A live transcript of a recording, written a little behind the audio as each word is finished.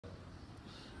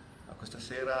Questa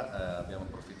sera abbiamo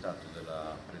approfittato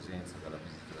della presenza della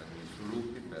visita del Ministro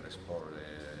Lupi per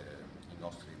esporre i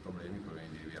nostri problemi, i problemi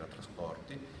di Riviera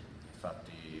Trasporti.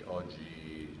 Infatti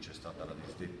oggi c'è stata la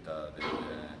disdetta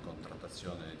della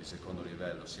contrattazione di secondo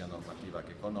livello sia normativa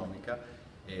che economica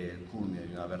e il culmine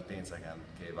di un'avvertenza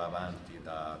che va avanti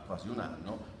da quasi un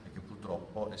anno e che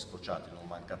purtroppo è sfociato in un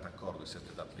mancato accordo il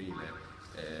 7 aprile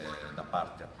da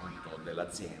parte appunto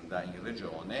dell'azienda in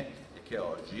regione e che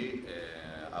oggi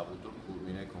ha avuto il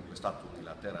culmine con quest'atto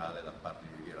unilaterale da parte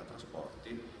di Riviera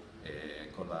Trasporti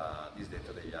con la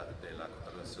disdetta della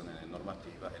contrattazione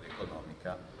normativa ed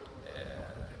economica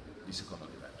di secondo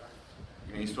livello.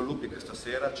 Il Ministro Lupi questa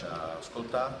sera ci ha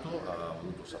ascoltato, ha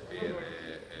voluto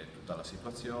sapere tutta la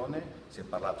situazione, si è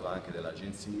parlato anche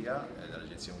dell'agenzia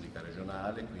unica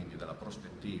regionale, quindi della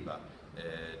prospettiva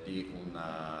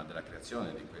della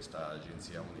creazione di questa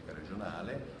agenzia unica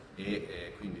regionale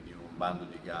e quindi di un bando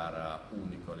di gara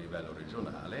unico a livello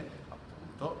regionale,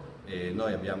 appunto.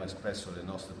 Noi abbiamo espresso le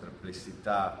nostre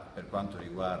perplessità per quanto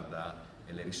riguarda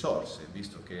le risorse,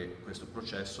 visto che questo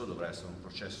processo dovrà essere un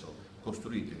processo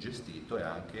costruito e gestito e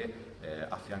anche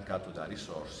affiancato da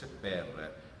risorse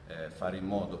per fare in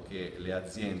modo che le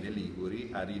aziende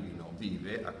liguri arrivino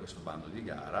vive a questo bando di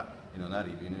gara e non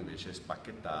arrivino invece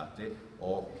spacchettate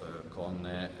o con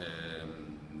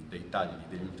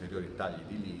degli ulteriori tagli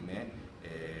di linee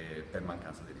per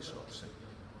mancanza di risorse.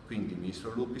 Quindi il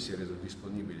Ministro Lupi si è reso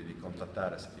disponibile di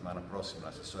contattare la settimana prossima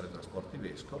l'assessore ai trasporti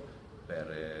Vesco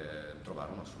per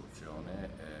trovare una soluzione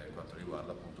quanto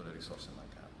riguarda appunto le risorse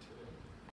mancanti.